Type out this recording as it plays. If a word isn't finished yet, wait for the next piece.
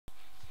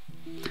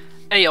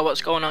Hey yo,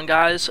 what's going on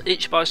guys?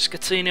 It's your boy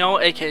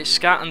Scatino, aka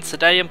Scat, and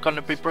today I'm going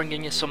to be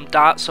bringing you some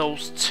Dark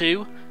Souls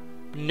 2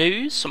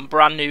 news, some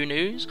brand new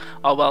news.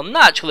 Oh well,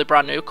 not actually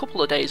brand new, a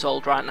couple of days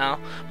old right now.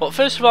 But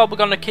first of all, we're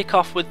going to kick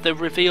off with the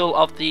reveal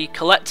of the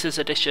Collector's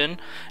Edition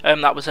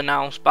that was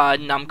announced by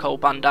Namco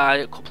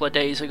Bandai a couple of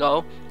days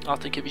ago. I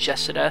think it was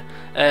yesterday.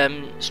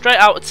 Straight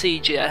out of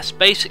TGS.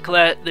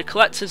 Basically, the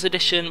Collector's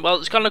Edition, well,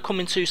 it's going to come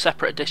in two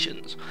separate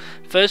editions.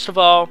 First of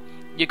all,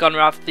 you're going to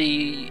have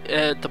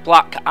the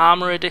Black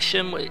Armour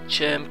edition, which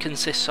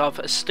consists of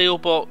a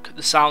steelbook,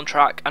 the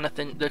soundtrack, and I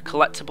think the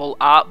collectible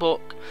art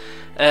book.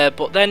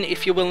 But then,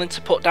 if you're willing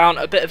to put down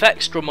a bit of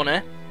extra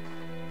money,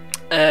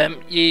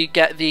 you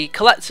get the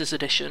Collector's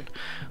Edition,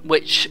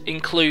 which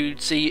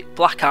includes the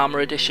Black Armour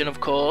edition,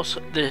 of course,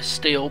 the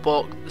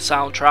steelbook, the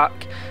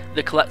soundtrack,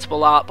 the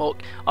collectible art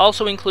book.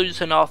 Also includes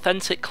an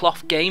authentic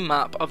cloth game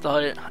map of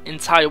the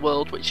entire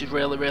world, which is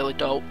really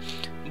dope.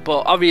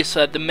 But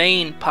obviously the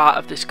main part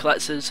of this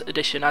collector's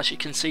edition, as you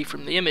can see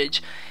from the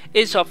image,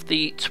 is of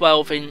the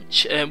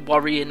 12-inch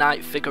Warrior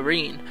Knight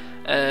figurine,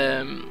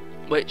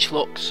 which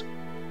looks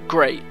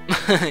great.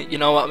 You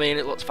know what I mean?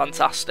 It looks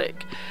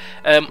fantastic.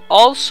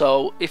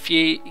 Also, if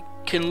you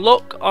can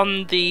look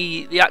on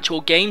the actual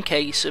game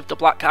case of the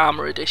Black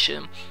Armour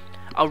edition,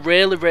 I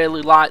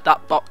really like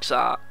that box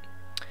art.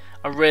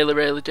 I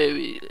really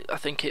do. I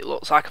think it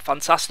looks like a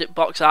fantastic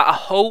box art. I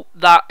hope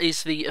that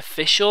is the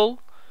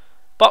official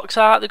box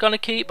art they're going to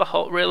keep.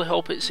 I really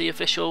hope it's the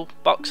official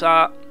box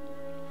art,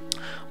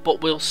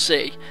 but we'll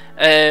see.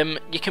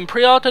 You can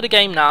pre-order the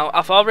game now.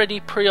 I've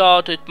already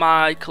pre-ordered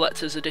my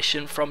collector's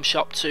edition from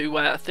Shop 2,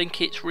 where I think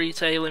it's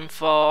retailing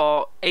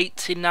for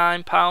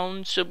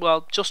 £89,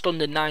 well, just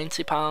under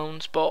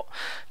 £90, but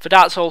for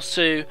Dark Souls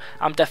 2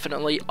 I'm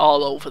definitely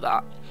all over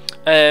that.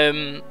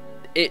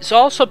 It's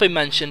also been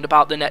mentioned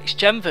about the next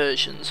gen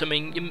versions. I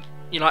mean,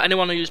 you know,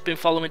 anyone who's been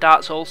following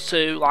Dark Souls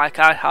 2, like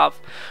I have,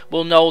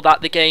 will know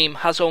that the game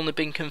has only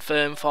been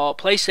confirmed for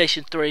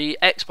PlayStation 3,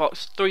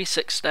 Xbox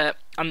 360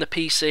 and the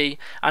PC,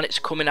 and it's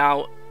coming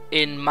out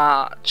in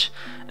March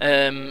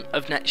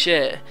of next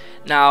year.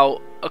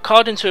 Now,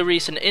 according to a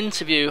recent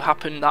interview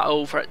happened that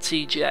over at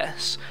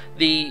TGS,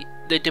 the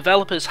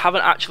developers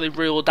haven't actually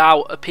ruled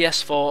out a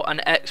PS4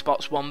 and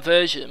Xbox One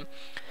version.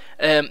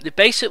 They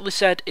basically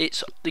said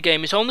the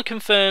game is only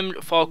confirmed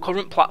for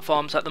current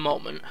platforms at the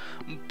moment,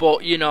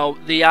 but you know,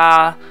 they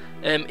are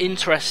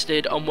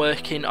interested on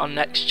working on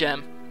next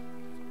gen,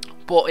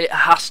 but it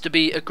has to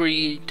be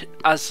agreed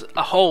as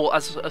a whole,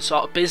 as a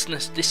sort of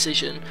business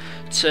decision,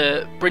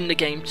 to bring the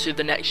game to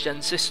the next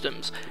gen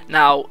systems.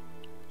 Now,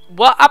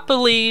 what I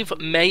believe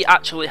may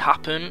actually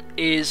happen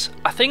is,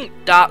 I think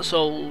Dark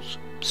Souls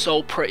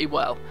sold pretty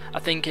well. I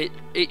think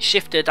it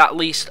shifted at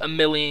least 1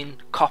 million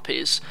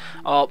copies,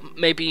 or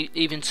maybe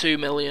even 2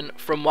 million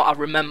from what I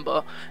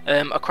remember,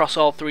 across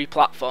all three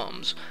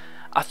platforms.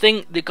 I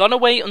think they're gonna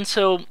wait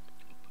until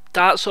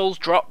Dark Souls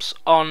drops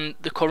on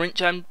the current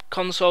gen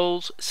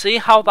consoles, see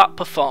how that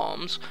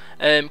performs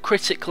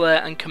critically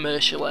and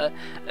commercially,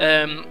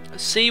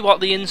 see what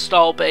the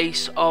install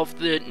base of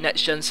the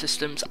next gen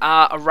systems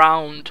are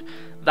around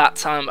that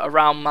time,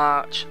 around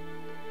March,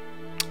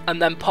 and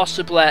then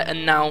possibly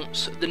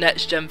announce the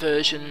next gen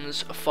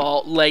versions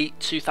for late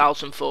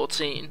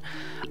 2014.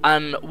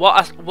 And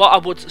what I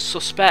would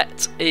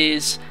suspect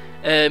is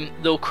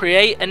they'll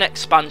create an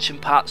expansion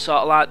pack,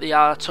 sort of like the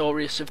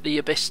Artorias of the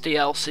Abyss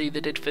DLC they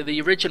did for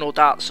the original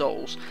Dark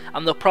Souls,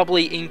 and they'll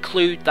probably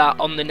include that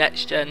on the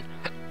next gen.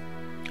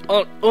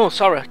 Oh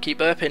sorry, I keep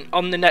burping.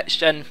 On the next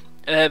gen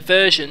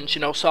versions,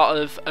 you know, sort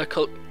of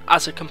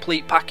as a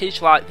complete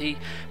package, like the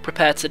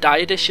Prepare to Die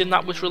edition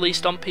that was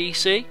released on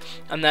PC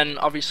and then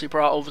obviously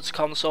brought over to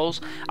consoles.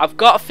 I've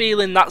got a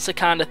feeling that's the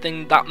kind of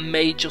thing that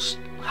may just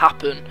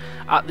happen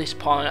at this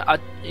point.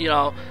 You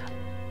know,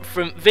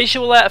 from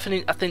visually, I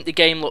think the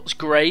game looks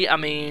great. I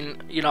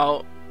mean, you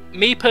know,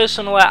 me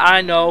personally,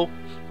 I know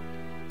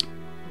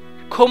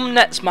come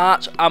next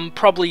March, I'm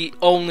probably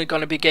only going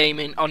to be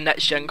gaming on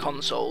next-gen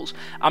consoles.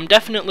 I'm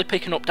definitely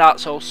picking up Dark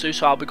Souls 2,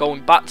 so I'll be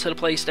going back to the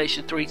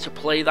PlayStation 3 to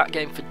play that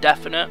game for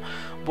definite.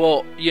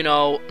 But, you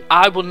know,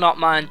 I would not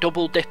mind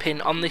double-dipping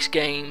on this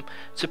game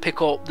to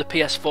pick up the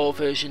PS4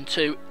 version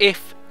too,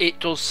 if it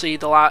does see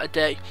the light of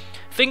day.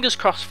 Fingers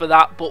crossed for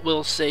that, but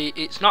we'll see.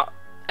 It's not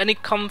any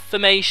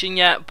confirmation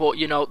yet, but,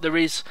 you know, there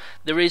is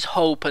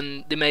hope,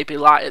 and there may be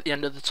light at the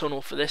end of the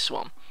tunnel for this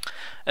one.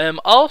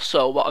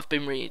 Also, what I've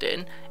been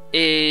reading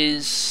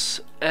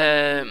is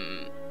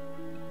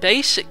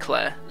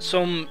basically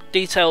some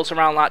details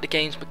around like the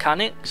game's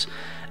mechanics.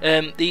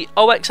 The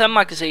OXM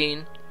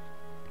magazine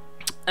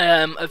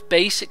have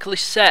basically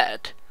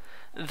said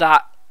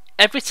that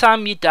every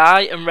time you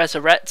die and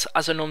resurrect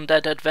as an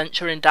undead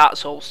adventurer in Dark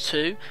Souls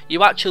 2,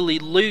 you actually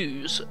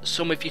lose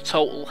some of your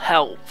total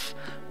health,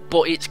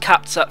 but it's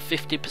capped at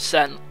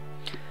 50%.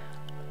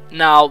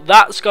 Now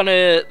that's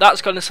gonna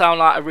sound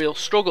like a real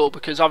struggle,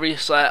 because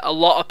obviously a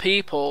lot of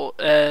people,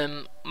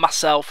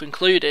 myself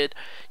included,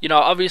 you know,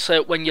 obviously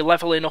when you're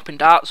leveling up in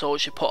Dark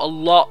Souls, you put a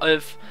lot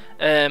of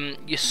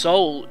your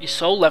soul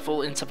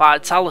level into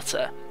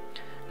vitality.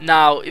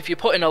 Now, if you're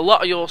putting a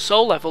lot of your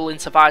soul level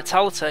into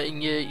vitality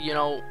and you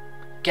know,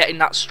 getting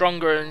that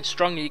stronger and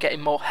stronger, you're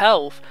getting more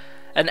health,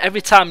 and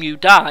every time you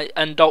die,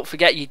 and don't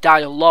forget you die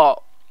a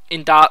lot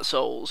in Dark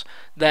Souls,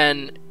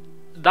 then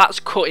that's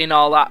cutting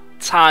all that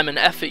time and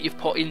effort you've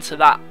put into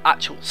that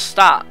actual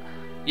stat.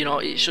 You know,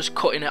 it's just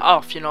cutting it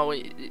off, you know,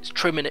 it's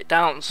trimming it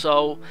down.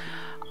 So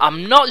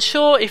I'm not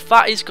sure if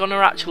that is going to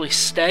actually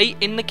stay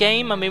in the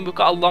game. I mean, we've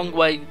got a long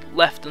way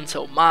left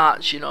until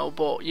March, you know,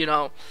 but you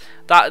know,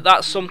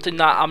 that's something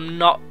that I'm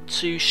not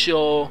too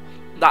sure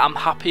that I'm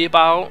happy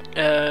about.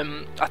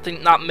 I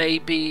think that may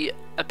be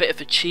a bit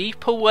of a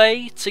cheaper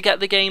way to get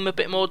the game a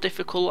bit more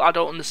difficult. I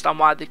don't understand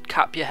why they'd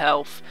cap your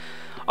health.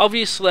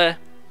 Obviously,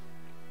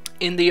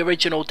 in the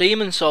original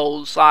Demon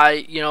Souls,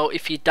 like, you know,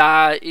 if you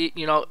die,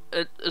 you know,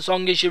 as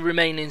long as you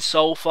remain in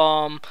soul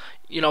form,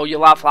 you know,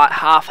 you'll have like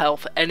half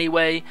health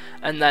anyway,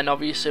 and then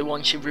obviously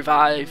once you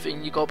revive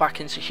and you go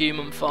back into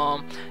human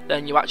form,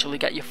 then you actually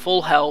get your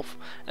full health.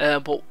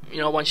 But you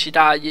know, once you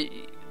die,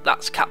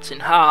 that's capped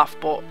in half.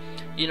 But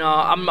you know,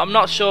 I'm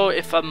not sure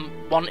if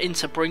I'm wanting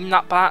to bring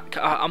that back.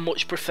 I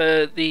much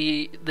prefer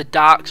the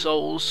Dark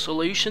Souls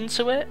solution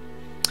to it.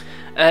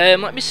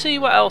 Let me see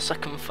what else I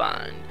can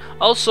find.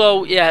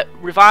 Also, yeah,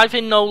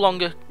 reviving no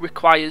longer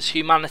requires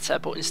humanity,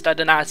 but instead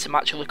an item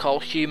actually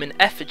called human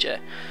effigy,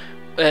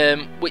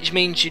 which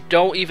means you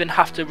don't even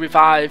have to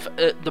revive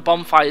at the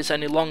bonfires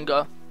any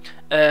longer,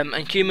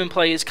 and human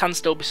players can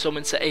still be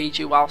summoned to aid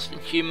you whilst in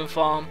human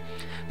form.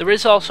 There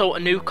is also a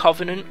new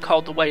covenant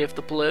called the Way of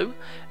the Blue,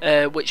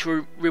 which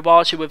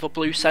rewards you with a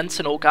blue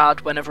sentinel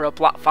guard whenever a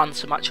black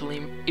phantom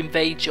actually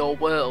invades your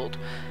world.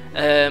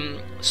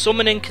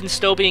 Summoning can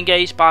still be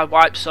engaged by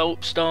white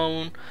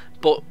soapstone,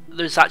 but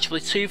there's actually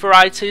two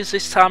varieties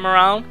this time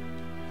around.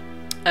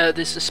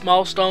 There's the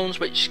small stones,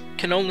 which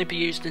can only be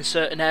used in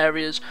certain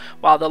areas,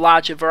 while the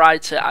larger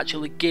variety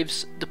actually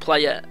gives the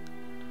player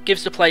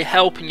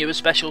helping you a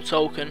special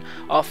token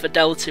or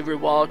fidelity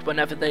reward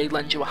whenever they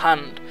lend you a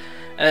hand.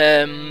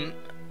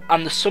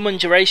 And the summon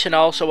duration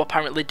also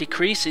apparently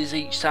decreases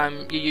each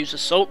time you use a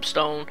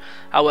soapstone,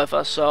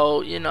 however,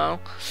 so you know,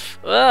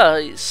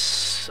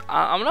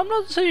 I'm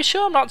not too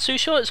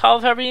sure. It's all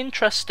very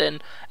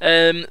interesting.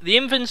 The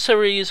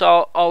inventories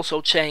are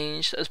also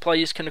changed, as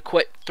players can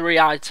equip 3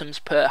 items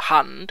per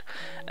hand.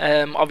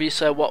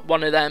 Obviously,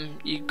 one of them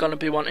you're going to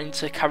be wanting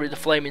to carry the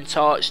flaming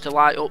torch to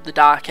light up the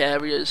dark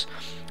areas,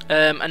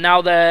 and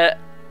now there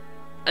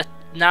are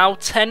now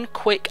 10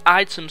 quick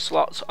item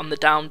slots on the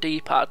down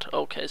D-pad.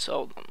 Okay,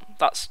 so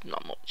that's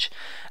not much.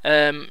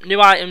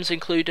 New items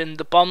including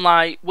the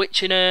Bonlight,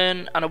 Witching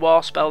Urn, and a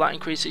war spell that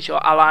increases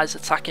your allies'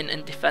 attacking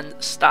and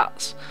defense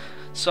stats.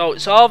 So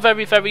it's all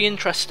very, very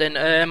interesting.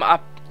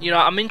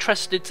 I'm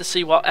interested to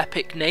see what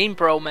Epic Name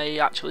Bro may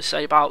actually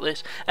say about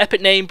this.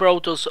 Epic Name Bro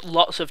does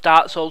lots of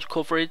Dark Souls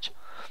coverage,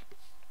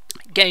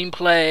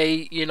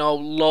 gameplay, you know,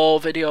 lore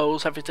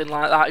videos, everything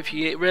like that. If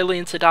you get really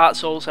into Dark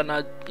Souls, and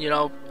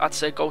I'd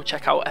say go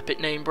check out Epic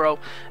Name Bro.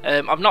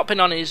 I've not been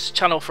on his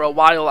channel for a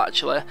while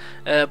actually,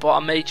 but I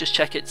may just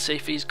check it to see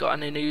if he's got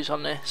any news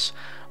on this.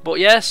 But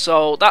yeah,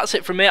 so that's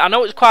it from me. I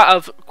know it's quite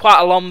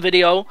a long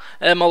video,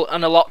 and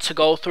a lot to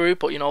go through,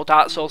 but you know,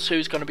 Dark Souls 2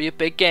 is going to be a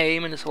big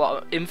game, and there's a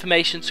lot of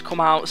information to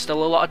come out.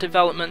 Still a lot of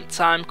development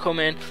time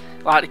coming.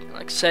 Like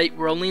I say,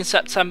 we're only in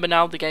September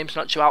now. The game's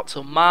not due out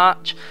till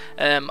March.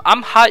 I'm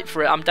hyped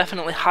for it. I'm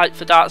definitely hyped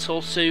for Dark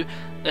Souls 2.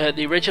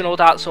 The original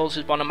Dark Souls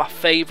is one of my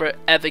favourite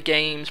ever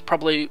games.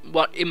 Probably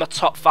in my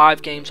top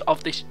 5 games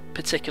of this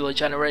particular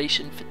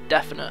generation for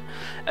definite.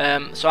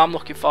 So I'm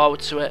looking forward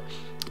to it.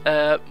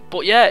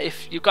 But yeah,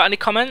 if you've got any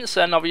comments,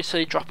 then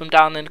obviously drop them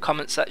down in the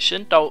comment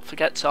section. Don't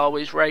forget to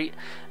always rate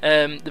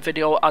the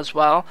video as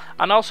well,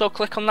 and also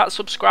click on that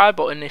subscribe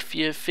button if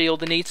you feel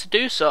the need to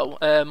do so.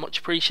 Much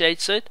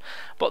appreciated.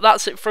 But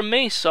that's it from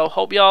me, so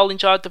hope you all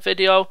enjoyed the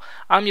video.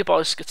 I'm your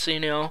boy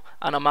Scatinio,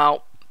 and I'm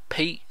out.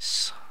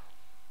 Peace.